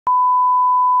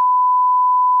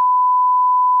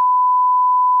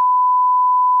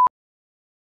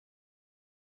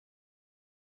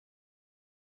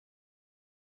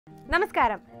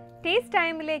നമസ്കാരം, ടേസ്റ്റ്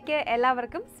ടൈമിലേക്ക്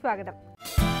എല്ലാവർക്കും സ്വാഗതം.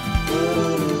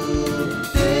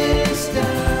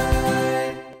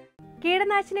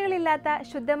 കീടനാശിനികളില്ലാത്ത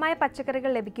ശുദ്ധമായ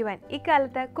പച്ചക്കറികൾ ലഭിക്കുവാൻ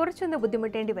ഇക്കാലത്ത് കുറച്ചൊന്ന്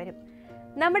ബുദ്ധിമുട്ടേണ്ടി വരും.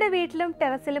 നമ്മുടെ വീട്ടിലും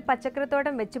ടെറസിലും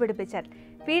പച്ചക്കറിത്തോട്ടം വെച്ചുപിടിപ്പിച്ചാൽ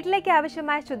വീട്ടിലേക്ക്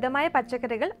ആവശ്യമായ ശുദ്ധമായ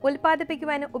പച്ചക്കറികൾ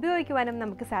ഉൽപ്പാദിപ്പിക്കുവാനും ഉപയോഗിക്കുവാനും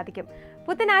നമുക്ക് സാധിക്കും.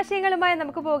 പുത്തൻ ആശയങ്ങളുമായി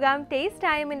നമുക്ക് പോകാം ടേസ്റ്റ്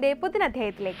ടൈമിന്റെ പുത്തൻ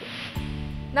അധ്യായത്തിലേക്ക്.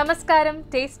 നമസ്കാരം,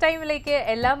 ടേസ്റ്റ് ടൈമിലേക്ക്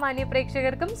എല്ലാ മാന്യ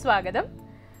പ്രേക്ഷകർക്കും സ്വാഗതം.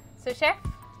 സോ ഷെഫ്,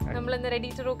 നമ്മൾ ഇന്ന് ready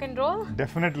to rock and role?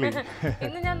 Definitely.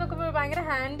 ഇന്ന് ഞാൻ നോക്കുമ്പോൾ ഭയങ്കര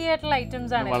ഹാൻഡി ആയിട്ടുള്ള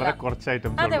ഐറ്റംസ് ആണ്. വളരെ കുറച്ച്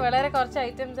ഐറ്റംസ്. അതെ, വളരെ കുറച്ച്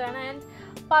ഐറ്റംസ് ആണ്. ആൻഡ്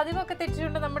പതിവൊക്കെ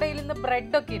തെറ്റിച്ചുകൊണ്ട് നമ്മുടെ കയ്യിൽ ഇന്ന്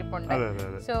ബ്രെഡ് ഒക്കെ ഇരിപ്പുണ്ട്.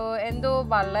 സോ എന്തോ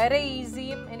വളരെ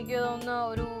ഈസിയും എനിക്ക് തോന്നുന്ന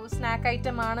ഒരു സ്നാക്ക്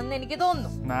ഐറ്റം ആണെന്ന് എനിക്ക്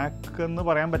തോന്നുന്നു. സ്നാക്ക് എന്ന്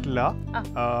പറയാൻ പറ്റില്ല.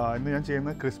 ഇന്ന് ഞാൻ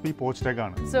ചെയ്യുന്ന ക്രിസ്പി പോച്ച്ഡ് എഗ്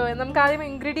ആണ്. സോ നമുക്ക് ആദ്യം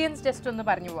ഇൻഗ്രീഡിയൻസ് ജസ്റ്റ് ഒന്ന്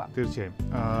പറഞ്ഞു പോവാം. തീർച്ചയായും.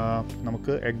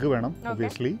 നമുക്ക് എഗ് വേണം,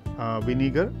 ഒബ്വിയസ്ലി.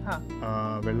 വിനീഗർ,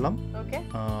 വെള്ളം,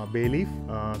 bay leaf,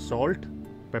 salt,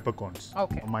 peppercorns,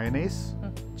 mayonnaise,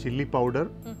 chili powder,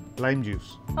 lime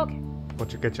juice,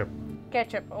 കുറച്ച് ketchup,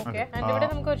 okay. And ഇവിടെ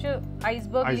നമുക്ക് കുറച്ച്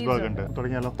iceberg ഉണ്ട്.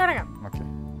 തുടങ്ങിയാലോ? തുടങ്ങാം. Okay.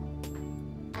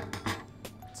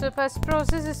 So first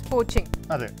process is poaching.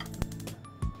 അതെ,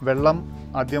 വെള്ളം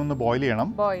ആദ്യം ഒന്ന് ബോയിൽ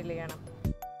ചെയ്യണം.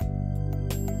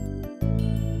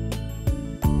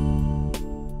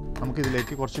 നമുക്ക്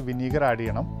ഇതിലേക്ക് കുറച്ച് വിനീഗർ ആഡ്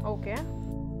ചെയ്യണം. ഓക്കേ.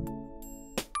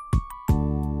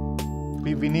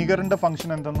 ഈ വിനീഗറിന്റെ ഫംഗ്ഷൻ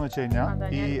എന്താന്ന് വെച്ച് കഴിഞ്ഞാൽ,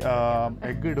 ഈ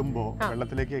എഗ് ഇടുമ്പോൾ,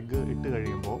 വെള്ളത്തിലേക്ക് എഗ് ഇട്ട്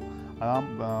കഴിയുമ്പോൾ ആ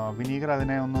വിനീഗർ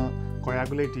അതിനെ ഒന്ന്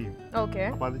കൊയാഗുലേറ്റ് ചെയ്യും.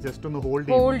 അപ്പൊ അത് ജസ്റ്റ് ഒന്ന് ഹോൾഡ്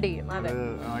ചെയ്യും.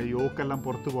 യോക്ക് എല്ലാം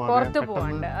പുറത്തു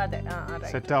പോകാൻ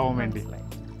സെറ്റ് ആവാൻ വേണ്ടി.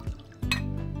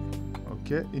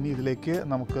 ഓക്കെ, ഇനി ഇതിലേക്ക്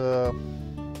നമുക്ക്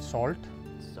salt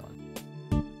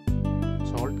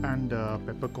and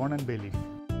peppercorn and bay leaf.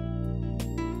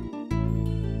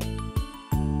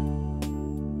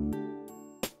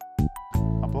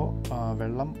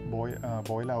 വെള്ളം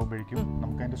ബോയിൽ ആവുമ്പോഴേക്കും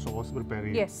നമുക്ക് അതിന്റെ സോസ് പ്രിപ്പയർ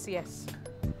ചെയ്യാം.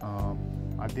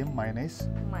 ആദ്യം മയനൈസ്.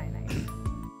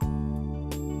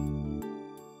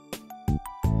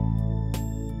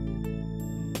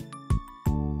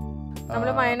 നമ്മൾ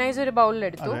മയനൈസ് ഒരു ബൗളിൽ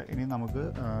എടുത്തു. ഇനി നമുക്ക്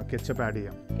കെച്ചപ്പ് ആഡ്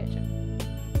ചെയ്യാം.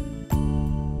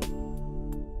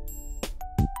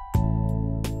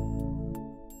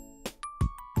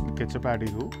 കെച്ചപ്പ് ആഡ്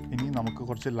ചെയ്തു. ഇനി നമുക്ക്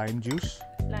കുറച്ച് ലൈം ജ്യൂസ്.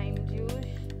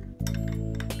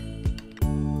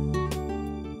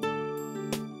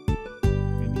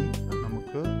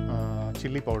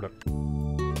 Chilli powder.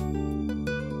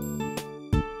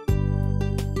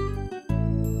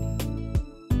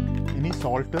 ഇനി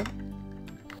സോൾട്ട്.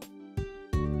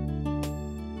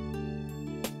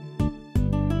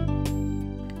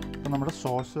 നമ്മുടെ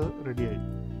സോസ്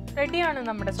റെഡിയാണ്.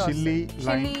 നമ്മുടെ sauce chilli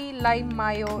lime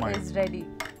മായോ is ready.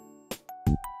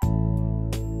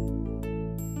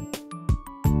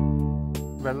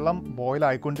 വെള്ളം ബോയിൽ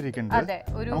ആയിക്കൊണ്ടിരിക്കുന്നുണ്ട്.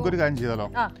 നമുക്കൊരു കാര്യം ചെയ്താലോ?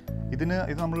 ഇത്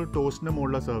നമ്മൾ ടോസ്റ്റിന്റെ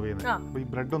മുകളിൽ സെർവ് ചെയ്യുന്നത്. അപ്പൊ ഈ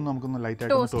ബ്രെഡ് ഒന്ന് നമുക്കൊന്ന് ലൈറ്റ്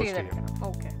ആയിട്ട് ടോസ്റ്റ് ചെയ്യാം.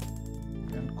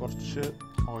 ഞാൻ കുറച്ച്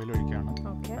ഓയിൽ ഒഴിക്കുകയാണ്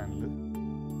പാനിൽ.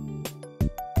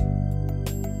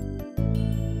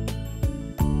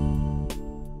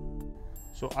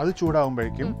 സോ അത്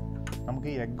ചൂടാവുമ്പോഴേക്കും നമുക്ക്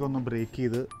ഈ എഗ് ഒന്ന് ബ്രേക്ക്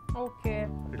ചെയ്ത്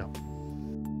ഇടാം.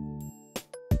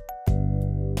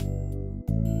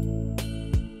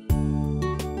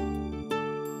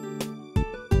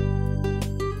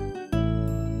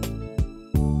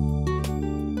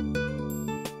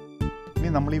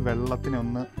 നമ്മൾ ഈ വെള്ളത്തിനെ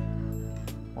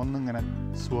ഒന്നിങ്ങനെ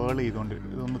സ്വേൾ ചെയ്തോണ്ട്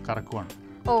ഇതൊന്ന് കറക്കുവാണ്.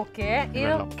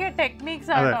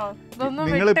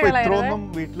 നിങ്ങളിപ്പോ ഇത്രയൊന്നും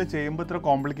വീട്ടിൽ ചെയ്യുമ്പോൾ ഇത്ര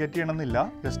കോംപ്ലിക്കേറ്റ് ചെയ്യണമെന്നില്ല.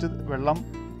 ജസ്റ്റ് വെള്ളം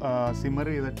സിമ്മർ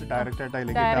ചെയ്തിട്ട് ഡയറക്റ്റ് ആയിട്ട്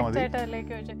അതിലേക്ക് ഇട്ടാൽ മതി.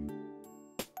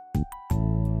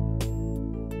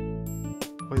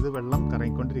 അപ്പൊ ഇത് വെള്ളം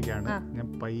കറങ്ങിക്കൊണ്ടിരിക്കുകയാണ്. ഞാൻ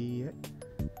പയ്യെ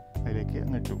അതിലേക്ക്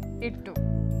ഇട്ടു.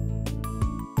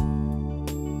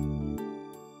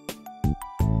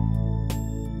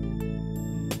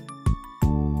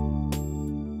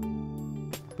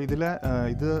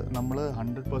 ഇത് നമ്മൾ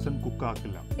 100% കുക്ക്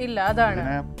ആക്കില്ല. അതാണ്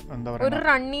ഒരു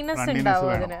റണ്ണിനെസ് ഉണ്ടാവും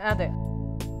അതിന്. അതെ,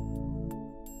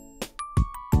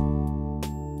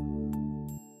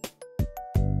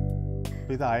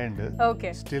 ഇതായുണ്ട്.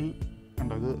 സ്റ്റിൽ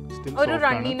ഒരു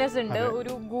റണ്ണിനെസ് ഉണ്ട്,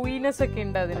 ഒരു ഗൂയിനെസ് ഒക്കെ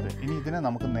ഉണ്ട് അതിന്. ഇനി ഇതിനെ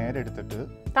നമുക്ക് നേരെ എടുത്തിട്ട്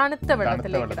തണുത്ത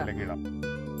വെള്ളത്തിലേക്ക് ഇടാം.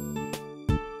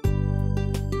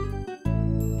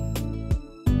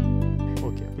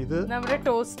 ഇത് നമ്മുടെ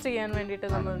ടോസ്റ്റ് ചെയ്യാൻ വേണ്ടിയിട്ട്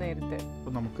നമ്മൾ നേരത്തെ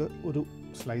നമുക്ക് ഒരു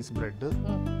സ്ലൈസ് ബ്രെഡ്.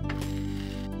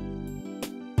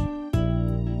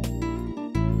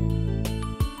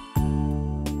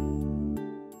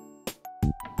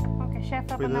 ഓക്കേ ഷെഫ്,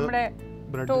 അപ്പോൾ നമ്മുടെ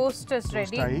ടോസ്റ്റ് ഈസ്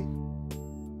റെഡി.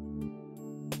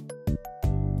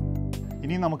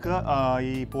 ഇനി നമുക്ക്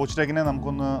ഈ പോച്ച്ഡ് എഗിനെ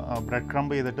നമുക്കൊന്ന് ബ്രെഡ്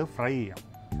ക്രംബ് ചെയ്തിട്ട് ഫ്രൈ ചെയ്യാം.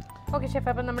 ഓക്കേ ഷെഫ്,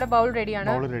 അപ്പോൾ നമ്മുടെ ബൗൾ റെഡിയാണ്.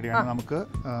 ബൗൾ റെഡിയാണ്. നമുക്ക്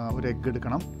ഒരു എഗ്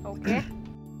എടുക്കണം. ഓക്കേ.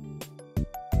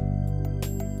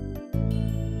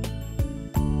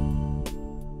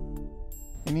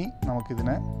 ഇനി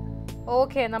നമുക്കിതിനെ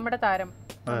ഓക്കേ, നമ്മുടെ താരം,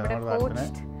 നമ്മുടെ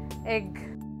പോച്ച്ഡ് എഗ്.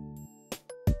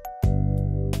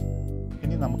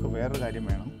 ഇനി നമുക്ക് വേറൊരു കാര്യം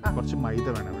വേണം, കുറച്ച് മൈദ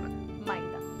വേണം ഇവിടെ.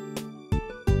 മൈദ.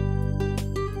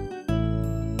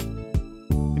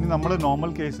 ഇനി നമ്മൾ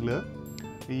നോർമൽ കേസിൽ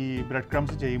ഈ ബ്രെഡ്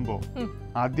ക്രംസ് ചെയ്യുമ്പോൾ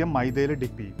ആദ്യം മൈദയിൽ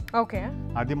ഡിപ്പ് ചെയ്യും. ഓക്കേ.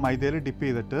 ആദ്യം മൈദയിൽ ഡിപ്പ്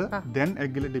ചെയ്തിട്ട് ദെൻ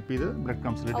എഗ്ഗിൽ ഡിപ്പ് ചെയ്ത് ബ്രെഡ്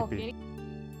ക്രംസിൽ ഡിപ്പ് ചെയ്യും.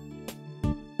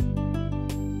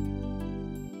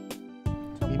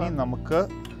 ഇനി നമുക്ക്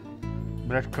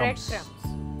ബ്രെഡ് ക്രംസ്.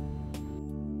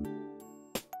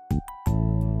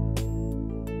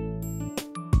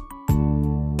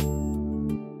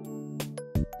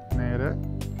 നേരെ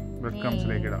ബ്രെഡ്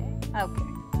ക്രംസിലേക്ക് ഇടാം. ഓക്കേ.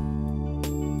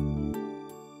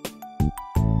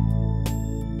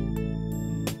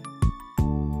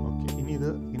 ഇനി ഇത്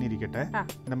ഇനി ഇരിക്കട്ടെ.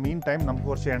 ഇൻ ദ മീൻ ടൈം നമുക്ക്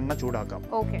കുറച്ച് എണ്ണ ചൂടാക്കാം.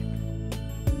 ഓക്കേ.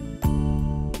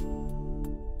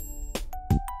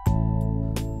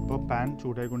 അപ്പോൾ പാൻ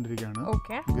ചൂടായിക്കൊണ്ടിരിക്കുകയാണ്.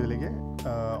 ഓക്കേ. ഇതിലേക്ക്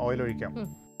ഓയിൽ ഒഴിക്കാം.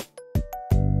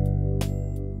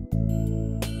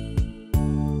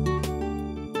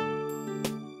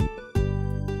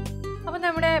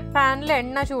 നമ്മുടെ പാനിൽ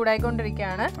എണ്ണ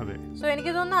ചൂടായിക്കൊണ്ടിരിക്കുകയാണ്. സോ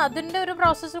എനിക്ക് തോന്നുന്നു അതിന്റെ ഒരു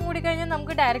പ്രോസസ്സും കൂടി കഴിഞ്ഞാൽ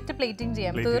നമുക്ക് ഡയറക്റ്റ് പ്ലേറ്റിംഗ്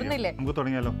ചെയ്യാം. തീർന്നില്ലേ? നമുക്ക്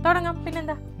തുടങ്ങിയാലോ? തുടങ്ങാം.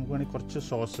 പിന്നെന്താ, നമുക്ക് കുറച്ച്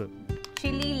സോസ്,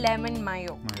 ചില്ലി ലെമൺ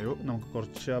മയോ നമുക്ക്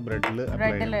കുറച്ച്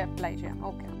ബ്രെഡിൽ അപ്ലൈ ചെയ്യാം.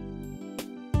 ഓക്കെ.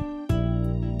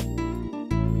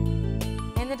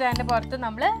 എന്നിട്ട് അതിന്റെ പുറത്ത്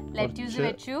നമ്മൾ ലെറ്റ്യൂസ്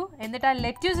വെച്ചു. എന്നിട്ട് ആ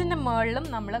ലെറ്റ്യൂസിന്റെ മുകളിലും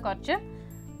നമ്മൾ കുറച്ച്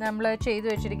നമ്മൾ ചെയ്തു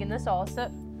വെച്ചിരിക്കുന്ന സോസ്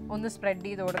ഒന്ന് സ്പ്രെഡ്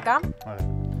ചെയ്ത് കൊടുക്കാം.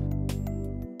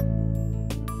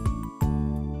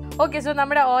 ഓക്കേ, സോ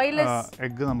നമ്മുടെ ഓയിൽ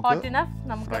എഗ് ഹോട്ട് ഇനഫ്,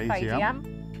 നമുക്ക് ഫ്രൈ ചെയ്യാം.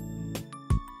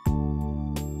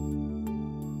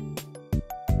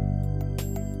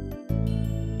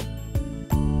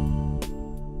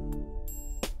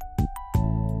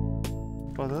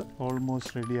 അപ്പോൾ അത്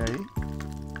ഓൾമോസ്റ്റ് റെഡിയായി.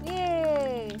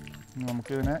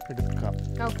 നമുക്ക് ഇതിനെ എടുക്കാം.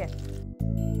 Okay.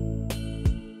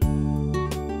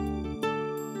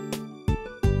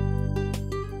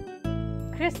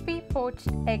 Crispy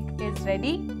poached egg is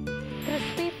ready.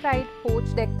 Crispy fried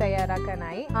poached egg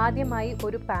തയ്യാറാക്കാനായി ആദ്യമായി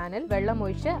ഒരു പാനിൽ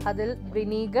വെള്ളമൊഴിച്ച് അതിൽ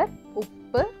വിനീഗർ,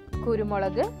 ഉപ്പ്,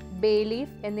 കുരുമുളക്, ബേ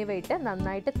ലീഫ് എന്നിവയിട്ട്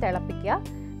നന്നായിട്ട് തിളപ്പിക്കുക.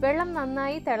 വെള്ളം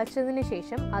നന്നായി തിളച്ചതിന്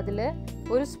ശേഷം അതിൽ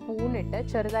ഒരു സ്പൂൺ ഇട്ട്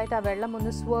ചെറുതായിട്ട് ആ വെള്ളം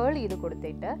ഒന്ന് സ്വേൾ ചെയ്ത്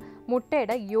കൊടുത്തിട്ട്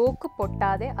മുട്ടയുടെ യോക്ക്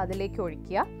പൊട്ടാതെ അതിലേക്ക്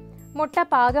ഒഴിക്കുക. മുട്ട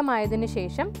പാകമായതിനു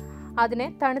ശേഷം അതിനെ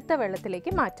തണുത്ത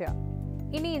വെള്ളത്തിലേക്ക് മാറ്റുക.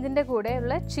 ഇനി ഇതിൻ്റെ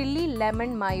കൂടെയുള്ള ചില്ലി ലെമൺ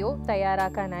മയോ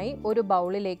തയ്യാറാക്കാനായി ഒരു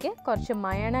ബൗളിലേക്ക് കുറച്ച്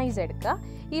മയണൈസ് എടുക്കുക.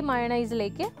 ഈ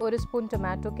മയണൈസിലേക്ക് ഒരു സ്പൂൺ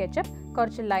ടൊമാറ്റോ കെച്ചപ്പ്,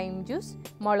 കുറച്ച് ലൈം ജ്യൂസ്,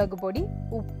 മുളക് പൊടി,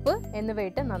 ഉപ്പ്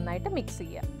എന്നിവയിട്ട് നന്നായിട്ട് മിക്സ്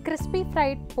ചെയ്യുക. Crispy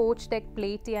fried poached egg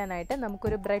plate ചെയ്യാനായിട്ട്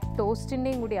നമുക്കൊരു ബ്രെഡ്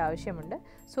ടോസ്റ്റിൻ്റെയും കൂടി ആവശ്യമുണ്ട്.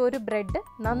 സോ ഒരു ബ്രെഡ്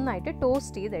നന്നായിട്ട്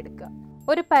ടോസ്റ്റ് ചെയ്തെടുക്കുക.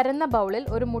 ഒരു പരന്ന ബൗളിൽ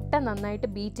ഒരു മുട്ട നന്നായിട്ട്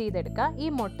ബീറ്റ് ചെയ്തെടുക്കുക. ഈ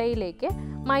മുട്ടയിലേക്ക്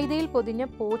മൈദയിൽ പൊതിഞ്ഞ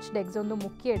പോച്ച്ഡ് എഗ്സ് ഒന്ന്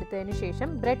മുക്കിയെടുത്തതിന് ശേഷം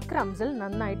ബ്രെഡ് ക്രംസിൽ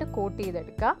നന്നായിട്ട് കോട്ട്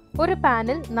ചെയ്തെടുക്കുക. ഒരു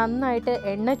പാനിൽ നന്നായിട്ട്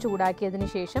എണ്ണ ചൂടാക്കിയതിന്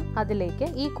ശേഷം അതിലേക്ക്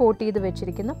ഈ കോട്ട് ചെയ്ത്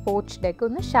വെച്ചിരിക്കുന്ന പോച്ച്ഡ് എഗ്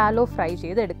ഒന്ന് ഷാലോ ഫ്രൈ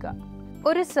ചെയ്തെടുക്കുക.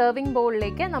 ഒരു സെർവിങ്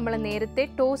ബൗളിലേക്ക് നമ്മൾ നേരത്തെ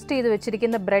ടോസ്റ്റ് ചെയ്ത്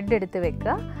വെച്ചിരിക്കുന്ന ബ്രെഡ് എടുത്ത്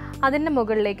വെക്കുക. അതിൻ്റെ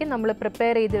മുകളിലേക്ക് നമ്മൾ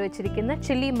പ്രിപ്പയർ ചെയ്ത് വെച്ചിരിക്കുന്ന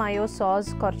ചില്ലി മയോ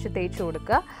സോസ് കുറച്ച് തേച്ച്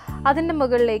കൊടുക്കുക. അതിൻ്റെ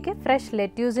മുകളിലേക്ക് ഫ്രഷ്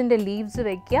ലെറ്റ്യൂസിൻ്റെ ലീവ്സ്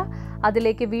വയ്ക്കുക.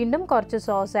 അതിലേക്ക് വീണ്ടും കുറച്ച്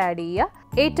സോസ് ആഡ്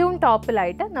ചെയ്യുക. ഏറ്റവും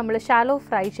ടോപ്പിലായിട്ട് നമ്മൾ ഷാലോ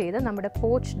ഫ്രൈ ചെയ്ത് നമ്മുടെ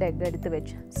പോച്ച്ഡ് എഗ് എടുത്ത്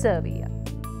വെച്ച് സെർവ് ചെയ്യുക.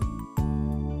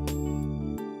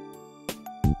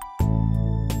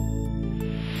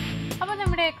 അപ്പോൾ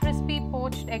നമ്മുടെ ക്രിസ്പി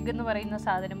പോച്ച്ഡ് എഗ് എന്ന് പറയുന്ന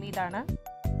സാധനം ഇതാണ്.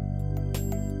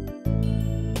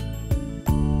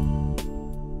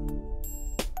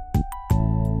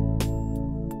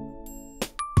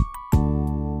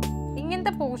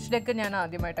 പോച്ച്ഡ് എഗ് ഞാൻ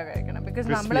ആദ്യമായിട്ടാണ് കഴിക്കണം. ബിക്കോസ്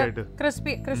നമ്മൾ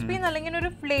ക്രിസ്പി എന്നല്ലെങ്കിൽ ഒരു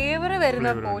ഫ്ലേവർ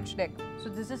വരുന്ന poached egg. So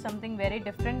this is something very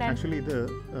different. Actually ഇത്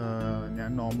ഞാൻ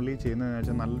നോർമലി ചെയ്യുന്നതെന്ന്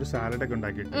വെച്ചാൽ നല്ലൊരു സാലഡ് ഒക്കെ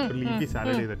ഉണ്ടാക്കിയിട്ട് ഒരു ലീഫി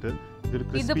സാലഡ് ചെയ്തിട്ട്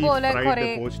ഇതുപോലെ കുറെ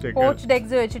പോച്ച്ഡ്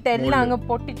എഗ്സ് വെച്ചിട്ട് എല്ലാം അങ്ങ്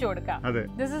പൊട്ടിച്ചു കൊടുക്കാം.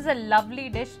 This is A lovely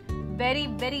dish. Very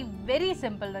very very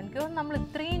simple. എനിക്ക് നമ്മൾ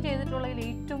ഇത്രയും ചെയ്തിട്ടുള്ളതിൽ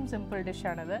ഏറ്റവും സിമ്പിൾ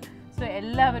ഡിഷാണിത്. സോ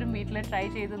എല്ലാവരും വീട്ടിൽ ട്രൈ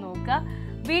ചെയ്ത് നോക്കുക.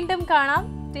 വീണ്ടും കാണാം.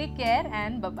 Take care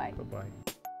and by.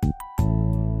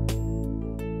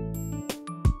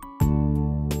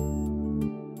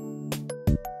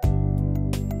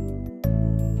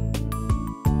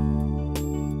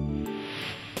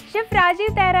 Chef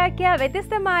Rajeev തയ്യാറാക്കിയ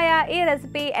വ്യത്യസ്തമായ ഈ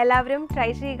റെസിപ്പി എല്ലാവരും ട്രൈ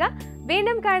ചെയ്യുക.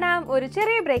 വീണ്ടും കാണാം ഒരു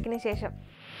ചെറിയ ബ്രേക്കിന് ശേഷം.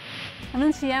 നമ്മൾ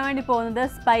ചെയ്യാൻ വേണ്ടി പോകുന്നത്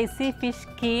സ്പൈസി ഫിഷ്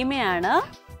കീമയാണ്.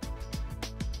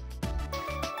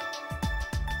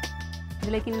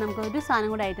 ഇതിലേക്ക് ഇനി നമുക്ക് ഒരു സാധനം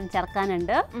കൂടെ ഐറ്റം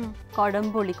ചേർക്കാനുണ്ട്.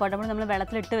 കൊടംപുളി നമ്മൾ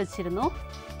വെള്ളത്തിലിട്ട് വെച്ചിരുന്നു.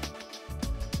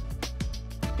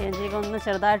 പെരിഞ്ജീരകം ഒന്ന്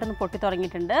ചെറുതായിട്ടൊന്ന് പൊട്ടി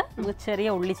തുടങ്ങിയിട്ടുണ്ട്. നമുക്ക് ചെറിയ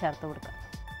ഉള്ളി ചേർത്ത് കൊടുക്കാം.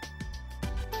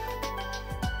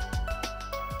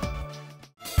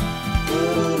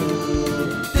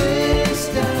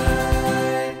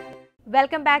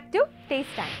 Welcome back to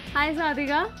taste time. Hi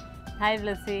Sadhika. Hi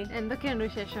Blessy. എന്തൊക്കെയുണ്ട്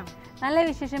വിശേഷം? നല്ല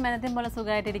വിശേഷം. എന്നത്തെയും പോലെ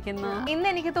സുഖമായിട്ടിരിക്കുന്നു. ഇന്ന്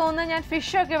എനിക്ക് തോന്നുന്നു ഞാൻ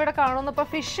ഫിഷ് ഒക്കെ ഇവിടെ കാണുന്നു. അപ്പോൾ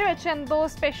ഫിഷ് വെച്ച് എന്തോ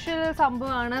സ്പെഷ്യൽ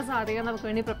സംഭവമാണ് സാധിക നമുക്ക്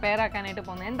വേണ്ടി പ്രിപ്പയർ ആക്കാനായിട്ട്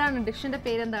പോകുന്നത്. എന്താണ് ഡിഷിന്റെ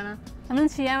പേര്? എന്താണ് നമ്മൾ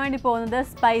ചെയ്യാൻ വേണ്ടി പോകുന്നത്?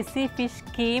 Spicy fish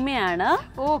കീമയാണ്.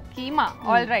 ഓ, കീമ.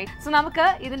 All right. സോ നമുക്ക്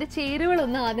ഇതിന്റെ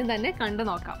ചേരുവകളൊന്ന് ആദ്യം തന്നെ കണ്ടു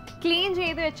നോക്കാം. ക്ലീൻ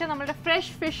ചെയ്ത് വെച്ച നമ്മുടെ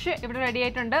ഫ്രഷ് ഫിഷ് ഇവിടെ റെഡി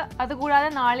ആയിട്ടുണ്ട്. അതുകൂടാതെ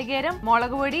നാളികേരം,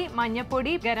 മുളക് പൊടി,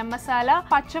 മഞ്ഞപ്പൊടി, ഗരം മസാല,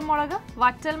 പച്ചമുളക്,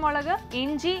 വറ്റൽമുളക്,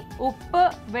 ഇഞ്ചി, ഉപ്പ്,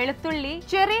 വെളുത്തുള്ളി,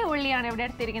 ചെറിയ ഉള്ളിയാണ് ഇവിടെ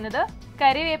എടുത്തിരിക്കുന്നത്,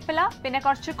 കറിവേപ്പില, പിന്നെ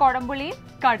കുറച്ച് കൊടംപുളിയും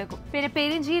കടുകും, പിന്നെ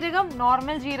പെരുംജീരകം,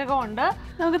 നോർമൽ ജീരകം ഉണ്ട്.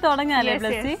 നമുക്ക് തുടങ്ങാല്ലേ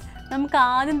ബ്ലസ്സി? നമുക്ക്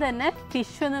ആദ്യം തന്നെ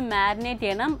ഫിഷ് ഒന്ന് മാരിനേറ്റ്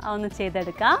ചെയ്യണം. അതൊന്ന്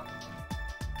ചെയ്തെടുക്കാം.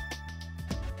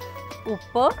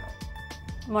 ഉപ്പ്,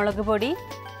 മുളക് പൊടി,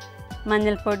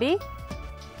 മഞ്ഞൾപ്പൊടി,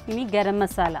 ഇനി ഗരം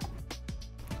മസാല.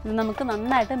 ഇത് നമുക്ക്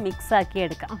നന്നായിട്ട് മിക്സ് ആക്കി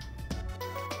എടുക്കാം.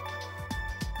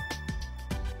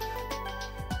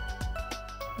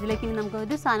 ഇതിലേക്ക് ഇനി നമുക്ക്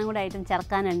ഒരു സാധനം കൂടെ ഐറ്റം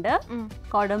ചേർക്കാനുണ്ട്.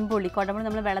 കൊടംപുളി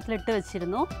നമ്മൾ വെള്ളത്തിലിട്ട്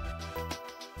വെച്ചിരുന്നു.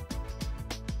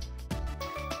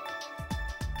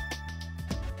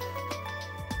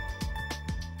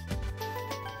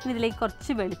 ഇതിലേക്ക്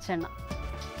കുറച്ച് വെളിച്ചെണ്ണ.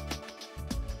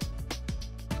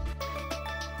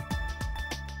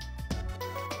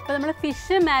 അപ്പോൾ നമ്മൾ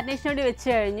ഫിഷ് മാരിനേഷന് വേണ്ടി വെച്ച്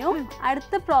കഴിഞ്ഞു.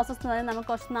 അടുത്ത പ്രോസസ്സ് എന്ന് പറഞ്ഞാൽ നമുക്ക്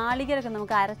കുറച്ച് നാളികേരമൊക്കെ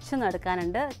നമുക്ക് അരച്ചൊന്ന്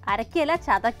എടുക്കാനുണ്ട്. അരക്കുകയല്ല,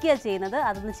 ചതക്കുകയാണ് ചെയ്യുന്നത്.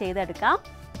 അതൊന്ന് ചെയ്തെടുക്കാം.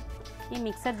 ഈ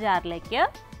മിക്സർ ജാറിലേക്ക്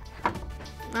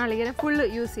നാളികേരം ഫുള്ള്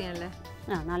യൂസ് ചെയ്യാനല്ലേ?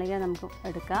 നാളികേരം നമുക്ക്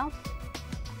എടുക്കാം.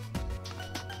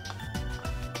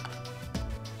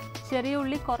 ചെറിയ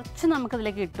ഉള്ളി കുറച്ച്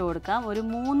നമുക്കിതിലേക്ക് ഇട്ട് കൊടുക്കാം. ഒരു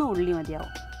 3 ഉള്ളി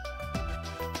മതിയാവും.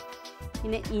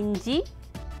 പിന്നെ ഇഞ്ചി,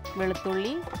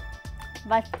 വെളുത്തുള്ളി,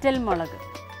 വറ്റൽമുളക്,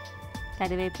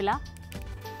 കറിവേപ്പില,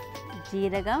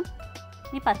 ജീരകം,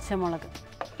 ഈ പച്ചമുളക്.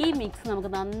 ഈ മിക്സ് നമുക്ക്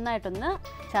നന്നായിട്ടൊന്ന്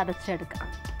ചതച്ചെടുക്കാം.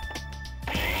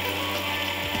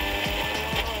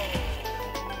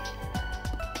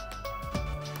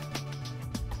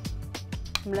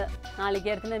 നമ്മൾ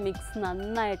നാളികേരത്തിൻ്റെ മിക്സ്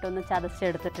നന്നായിട്ടൊന്ന്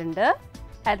ചതച്ചെടുത്തിട്ടുണ്ട്.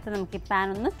 അടുത്ത് നമുക്ക് ഈ പാൻ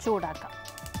ഒന്ന് ചൂടാക്കാം.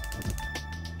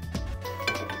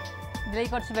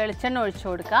 ഇതിലേക്ക് കുറച്ച് വെളിച്ചെണ്ണ ഒഴിച്ചു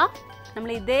കൊടുക്കാം. നമ്മൾ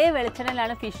ഇതേ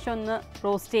വെളിച്ചെണ്ണയിലാണ് ഫിഷ് ഒന്ന്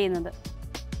റോസ്റ്റ് ചെയ്യുന്നത്.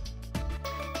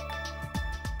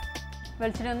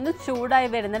 വെളിച്ചെണ്ണ ഒന്ന് ചൂടായി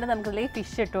വരുന്നുണ്ട്. നമുക്കിതിലേക്ക്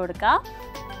ഫിഷ് ഇട്ട് കൊടുക്കാം.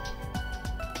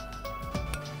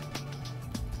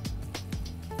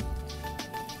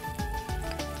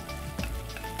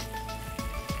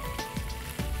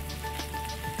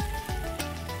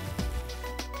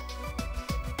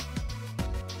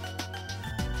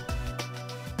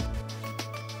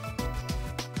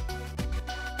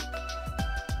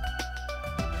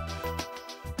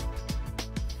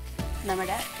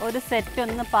 നമ്മുടെ ഒരു സെറ്റ്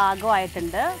ഒന്ന്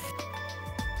പാകമായിട്ടുണ്ട്.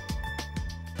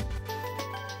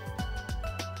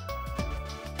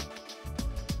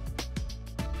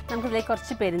 നമുക്കിതിലേക്ക്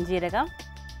കുറച്ച് പെരുംജീരകം,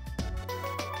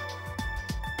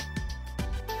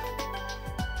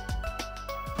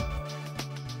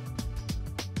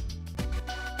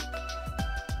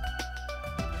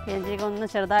 പെരുംജീരകം ഒന്ന്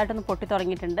ചെറുതായിട്ടൊന്ന് പൊട്ടി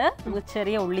തുടങ്ങിയിട്ടുണ്ട്. നമുക്ക്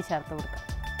ചെറിയ ഉള്ളി ചേർത്ത് കൊടുക്കാം.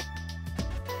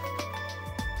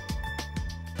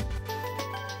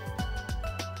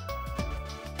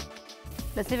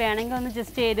 പ്ലസ് വേണമെങ്കിൽ ഒന്ന്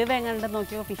ജസ്റ്റ് എരിവ് എങ്ങനെ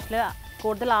നോക്കിയോ. ഫിഷിൽ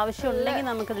കൂടുതൽ ആവശ്യമുണ്ടെങ്കിൽ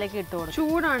നമുക്ക് ഇതിലേക്ക് ഇട്ട് കൊടുക്കാം.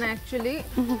 ചൂടാണ് ആക്ച്വലി.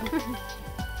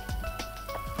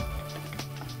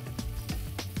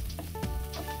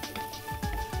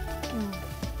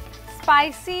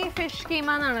 സ്പൈസി ഫിഷ് കീമ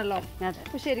എന്നാണല്ലോ.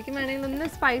 അപ്പൊ ശരിക്കും വേണമെങ്കിൽ ഒന്ന്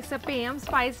സ്പൈസ് അപ്പ് ചെയ്യാം.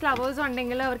 സ്പൈസ് ലവേഴ്സ്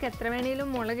ഉണ്ടെങ്കിൽ അവർക്ക് എത്ര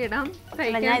വേണമെങ്കിലും മുളക് ഇടാം.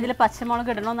 ഞാൻ ഇതിൽ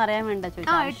പച്ചമുളക് ഇടണോന്ന് അറിയാൻ വേണ്ട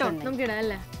ചോദിച്ചു. നമുക്ക് ഇടാം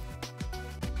അല്ലേ?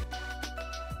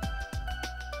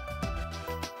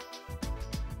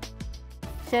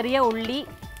 ചെറിയ ഉള്ളി,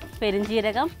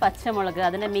 പെരുംജീരകം, പച്ചമുളക്,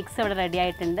 അതിൻ്റെ മിക്സ് ഇവിടെ റെഡി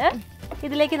ആയിട്ടുണ്ട്.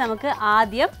 ഇതിലേക്ക് നമുക്ക്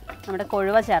ആദ്യം നമ്മുടെ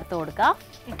കൊഴുവ ചേർത്ത് കൊടുക്കാം.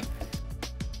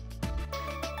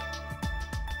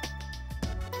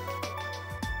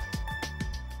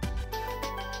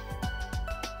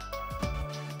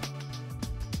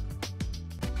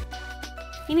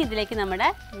 ഇനി ഇതിലേക്ക് നമ്മുടെ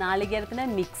നാളികേരത്തിൻ്റെ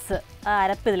മിക്സ്,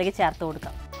 അരപ്പ് ഇതിലേക്ക് ചേർത്ത്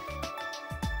കൊടുക്കാം.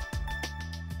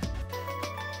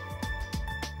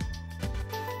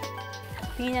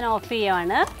 തീ ഞാൻ ഓഫ്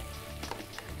ചെയ്യുവാണ്.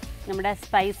 നമ്മുടെ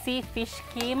സ്പൈസി ഫിഷ്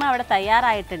കീമ അവിടെ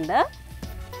തയ്യാറായിട്ടുണ്ട്.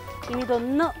 ഇനി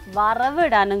ഇതൊന്ന്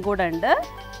വറവിടാനും കൂടെ ഉണ്ട്.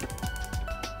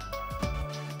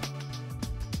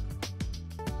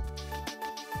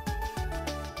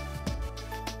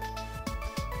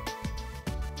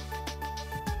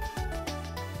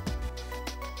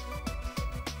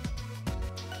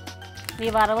 ഈ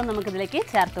വറവ് നമുക്കിതിലേക്ക്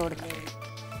ചേർത്ത് കൊടുക്കാം.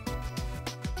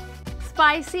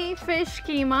 സ്പൈസി ഫിഷ്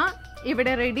കീമ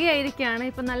ഇവിടെ റെഡി ആയിരിക്കുകയാണ്.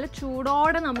 ഇപ്പം നല്ല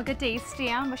ചൂടോടെ നമുക്ക് ടേസ്റ്റ്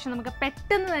ചെയ്യാം. പക്ഷെ നമുക്ക്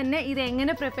പെട്ടെന്ന് തന്നെ ഇത്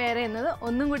എങ്ങനെ പ്രിപ്പയർ ചെയ്യുന്നത്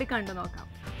ഒന്നും കൂടി കണ്ടു നോക്കാം.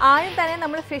 ആദ്യം തന്നെ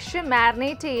നമ്മൾ ഫിഷ്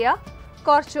മാരിനേറ്റ് ചെയ്യുക.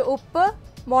 കുറച്ച് ഉപ്പ്,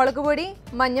 മുളക് പൊടി,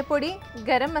 മഞ്ഞൾപ്പൊടി,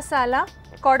 ഗരം മസാല,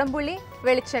 കൊടംപുളി,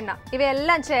 വെളിച്ചെണ്ണ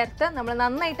ഇവയെല്ലാം ചേർത്ത് നമ്മൾ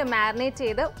നന്നായിട്ട് മാരിനേറ്റ്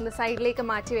ചെയ്ത് ഒന്ന് സൈഡിലേക്ക്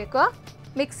മാറ്റി വെക്കുക.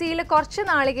 മിക്സിയിൽ കുറച്ച്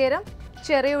നാളികേരം,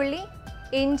 ചെറിയുള്ളി,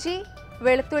 ഇഞ്ചി,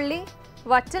 വെളുത്തുള്ളി,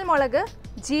 വറ്റൽമുളക്,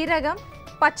 ജീരകം,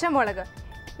 പച്ചമുളക്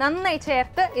നന്നായി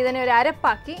ചേർത്ത് ഇതിനെ ഒരു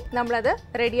അരപ്പാക്കി നമ്മളത്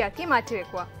റെഡിയാക്കി മാറ്റി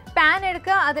വെക്കുക. പാൻ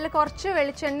എടുക്കുക, അതിൽ കുറച്ച്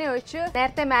വെളിച്ചെണ്ണ ഒഴിച്ച്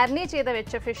നേരത്തെ മാരിനേറ്റ് ചെയ്ത്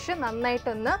വെച്ച ഫിഷ്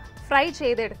നന്നായിട്ടൊന്ന് ഫ്രൈ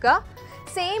ചെയ്തെടുക്കുക.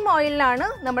 സെയിം ഓയിലിലാണ്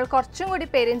നമ്മൾ കുറച്ചും കൂടി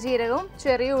പെരുംജീരകവും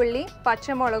ചെറിയ ഉള്ളി,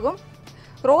 പച്ചമുളകും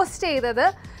റോസ്റ്റ് ചെയ്തത്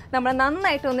നമ്മൾ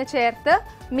നന്നായിട്ടൊന്ന് ചേർത്ത്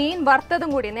മീൻ വറുത്തതും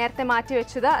കൂടി നേരത്തെ മാറ്റി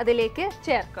വെച്ചത് അതിലേക്ക്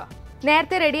ചേർക്കുക.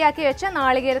 നേരത്തെ റെഡിയാക്കി വെച്ച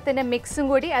നാളികേരത്തിൻ്റെ മിക്സും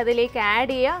കൂടി അതിലേക്ക്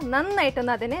ആഡ് ചെയ്യുക.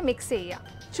 നന്നായിട്ടൊന്ന് അതിനെ മിക്സ് ചെയ്യുക.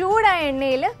 ചൂടായ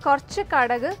എണ്ണയിൽ കുറച്ച്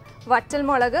കടുക്,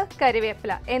 വറ്റൽമുളക്,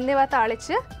 കരിവേപ്പില എന്നിവ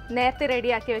താളിച്ച് നേരത്തെ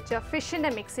റെഡിയാക്കി വെച്ച ഫിഷിൻ്റെ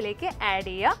മിക്സിലേക്ക് ആഡ്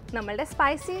ചെയ്യുക. നമ്മളുടെ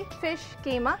സ്പൈസി ഫിഷ്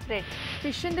കീമ റെഡി.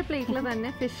 ഫിഷിൻ്റെ പ്ലേറ്റിൽ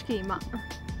തന്നെ ഫിഷ് കീമ.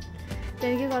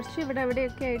 എനിക്ക് കുറച്ച് ഇവിടെ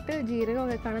എവിടെയൊക്കെ ആയിട്ട്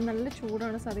ജീരകമൊക്കെ കാണാൻ നല്ല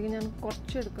ചൂടാണ്. സാധിക്കും ഞാൻ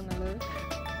കുറച്ച് എടുക്കുന്നത്.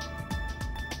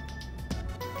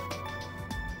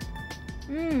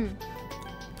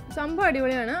 സംഭവം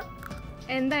അടിപൊളിയാണ്.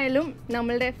 എന്തായാലും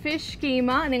നമ്മളുടെ ഫിഷ്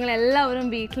കീമ നിങ്ങളെല്ലാവരും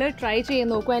വീട്ടിൽ ട്രൈ ചെയ്ത്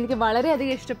നോക്കുക. എനിക്ക്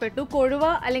വളരെയധികം ഇഷ്ടപ്പെട്ടു. കൊഴുവ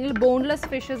അല്ലെങ്കിൽ ബോൺലെസ്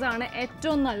ഫിഷസ് ആണ്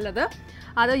ഏറ്റവും നല്ലത്.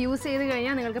 അത് യൂസ് ചെയ്ത്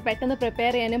കഴിഞ്ഞാൽ നിങ്ങൾക്ക് പെട്ടെന്ന്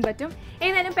പ്രിപ്പയർ ചെയ്യാനും പറ്റും.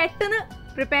 ഏതായാലും പെട്ടെന്ന്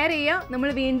പ്രിപ്പയർ ചെയ്യുക. നമ്മൾ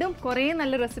വീണ്ടും കുറേ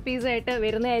നല്ല റെസിപ്പീസ് ആയിട്ട്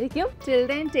വരുന്നതായിരിക്കും. Till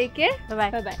then take care.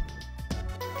 Bye bye.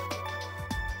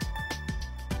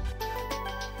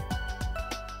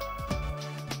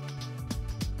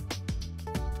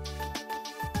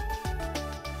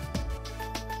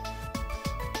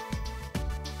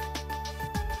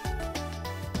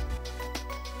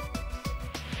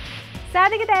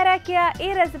 Sadika തയ്യാറാക്കിയ ഈ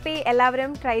റെസിപ്പി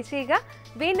എല്ലാവരും ട്രൈ ചെയ്യുക.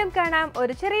 വീണ്ടും കാണാം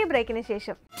ഒരു ചെറിയ ബ്രേക്കിന്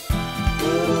ശേഷം.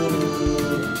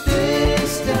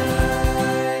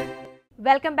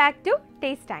 Welcome back to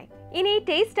taste time. ഇനി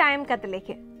ടേസ്റ്റ് ടൈം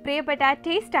കത്തിലേക്ക്. പ്രിയപ്പെട്ട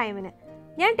ടേസ്റ്റ് ടൈമിന്,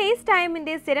 ഞാൻ ടേസ്റ്റ്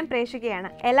ടൈമിൻ്റെ സ്ഥിരം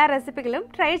പ്രേക്ഷകയാണ്. എല്ലാ റെസിപ്പികളും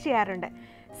ട്രൈ ചെയ്യാറുണ്ട്.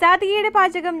 സാദികയുടെ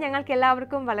പാചകം ഞങ്ങൾക്ക്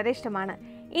എല്ലാവർക്കും വളരെ ഇഷ്ടമാണ്.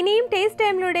 ഇനിയും ടേസ്റ്റ്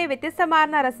ടൈമിലൂടെ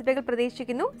വ്യത്യസ്തമാർന്ന റെസിപ്പികൾ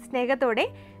പ്രതീക്ഷിക്കുന്നു. സ്നേഹത്തോടെ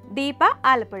ദീപ,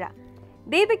 ആലപ്പുഴ.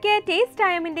 ദീപയ്ക്ക് ടേസ്റ്റ്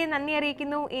ടൈമിൻ്റെ നന്ദി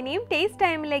അറിയിക്കുന്നു. ഇനിയും ടേസ്റ്റ്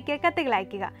ടൈമിലേക്ക് കത്തുകൾ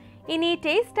അയയ്ക്കുക. ഇനി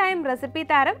ടേസ്റ്റ് ടൈം റെസിപ്പി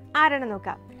താരം ആരാണ്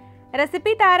നോക്കാം.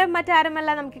 റെസിപ്പി താരം മറ്റാരുമല്ല,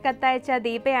 നമുക്ക് കത്തയച്ച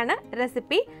ദീപയാണ്.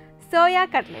 Recipe soya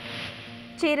cutlet.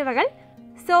 ചേരുവകൾ: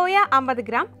 സോയ 50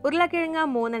 ഗ്രാം, ഉരുളക്കിഴങ്ങ്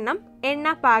 3 എണ്ണം,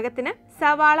 എണ്ണ പാകത്തിന്,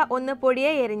 സവാള 1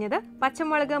 പൊടിയായി എരിഞ്ഞത്,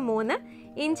 പച്ചമുളക് 3,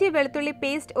 ഇഞ്ചി വെളുത്തുള്ളി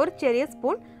പേസ്റ്റ് 1 ചെറിയ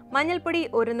സ്പൂൺ, മഞ്ഞൾപ്പൊടി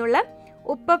 1 നുള്ള്,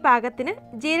 ഉപ്പ് പാകത്തിന്,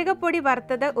 ജീരകപ്പൊടി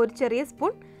വറുത്തത് 1 ചെറിയ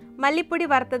സ്പൂൺ, മല്ലിപ്പൊടി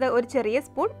വറുത്തത് 1 ചെറിയ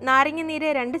സ്പൂൺ, നാരങ്ങനീര്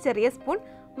 2 ചെറിയ സ്പൂൺ,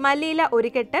 മല്ലിയില 1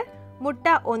 കെട്ട്, മുട്ട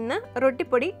 1,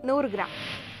 റൊട്ടിപ്പൊടി 100 ഗ്രാം.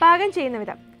 പാകം ചെയ്യുന്ന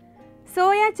വിധം: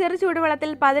 സോയ ചെറു ചൂടുവെള്ളത്തിൽ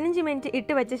 15 മിനിറ്റ്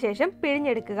ഇട്ട് വെച്ച ശേഷം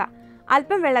പിഴിഞ്ഞെടുക്കുക.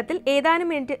 അല്പം വെള്ളത്തിൽ ഏതാനും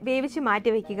മിനിറ്റ് വേവിച്ച്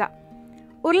മാറ്റിവെക്കുക.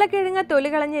 ഉരുളക്കിഴങ്ങ് തൊലി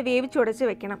കളഞ്ഞ് വേവിച്ചുടച്ച്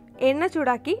വെക്കണം. എണ്ണ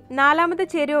ചൂടാക്കി 4ാമത്തെ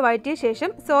ചേരുവ വഴറ്റിയ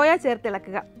ശേഷം സോയ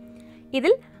ചേർത്തിളക്കുക.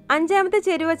 ഇതിൽ 5ാമത്തെ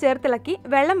ചേരുവ ചേർത്തിളക്കി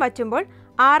വെള്ളം വറ്റുമ്പോൾ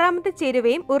 6ാമത്തെ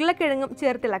ചേരുവയും ഉരുളക്കിഴങ്ങും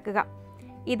ചേർത്തിളക്കുക.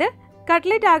 ഇത്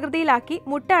കട്ട്ലറ്റ് ആകൃതിയിലാക്കി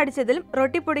മുട്ട അടിച്ചതിലും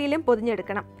റൊട്ടിപ്പൊടിയിലും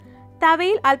പൊതിഞ്ഞെടുക്കണം.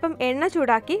 തവയിൽ അല്പം എണ്ണ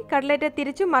ചൂടാക്കി കട്ട്ലറ്റ്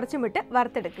തിരിച്ചും മറിച്ചുമിട്ട്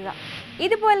വറുത്തെടുക്കുക.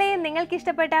 ഇതുപോലെ നിങ്ങൾക്ക്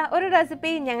ഇഷ്ടപ്പെട്ട ഒരു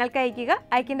റെസിപ്പി ഞങ്ങൾക്ക് അയയ്ക്കുക.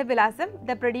 അയക്കേണ്ട വിലാസം: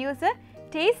 the producer,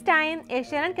 taste time,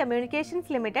 Asianet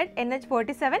communications limited,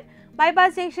 NH47,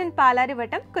 bypass junction,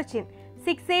 Palarivattom, Cochin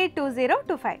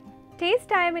 682025.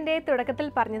 Taste ടൈമിൻ്റെ തുടക്കത്തിൽ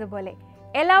പറഞ്ഞതുപോലെ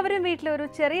എല്ലാവരും വീട്ടിലൊരു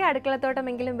ചെറിയ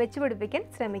അടുക്കളത്തോട്ടമെങ്കിലും വെച്ചുപിടിപ്പിക്കാൻ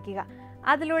ശ്രമിക്കുക.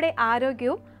 അതിലൂടെ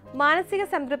ആരോഗ്യവും മാനസിക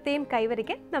സംതൃപ്തിയും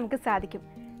കൈവരിക്കാൻ നമുക്ക് സാധിക്കും.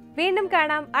 വീണ്ടും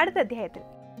കാണാം അടുത്ത അധ്യായത്തിൽ.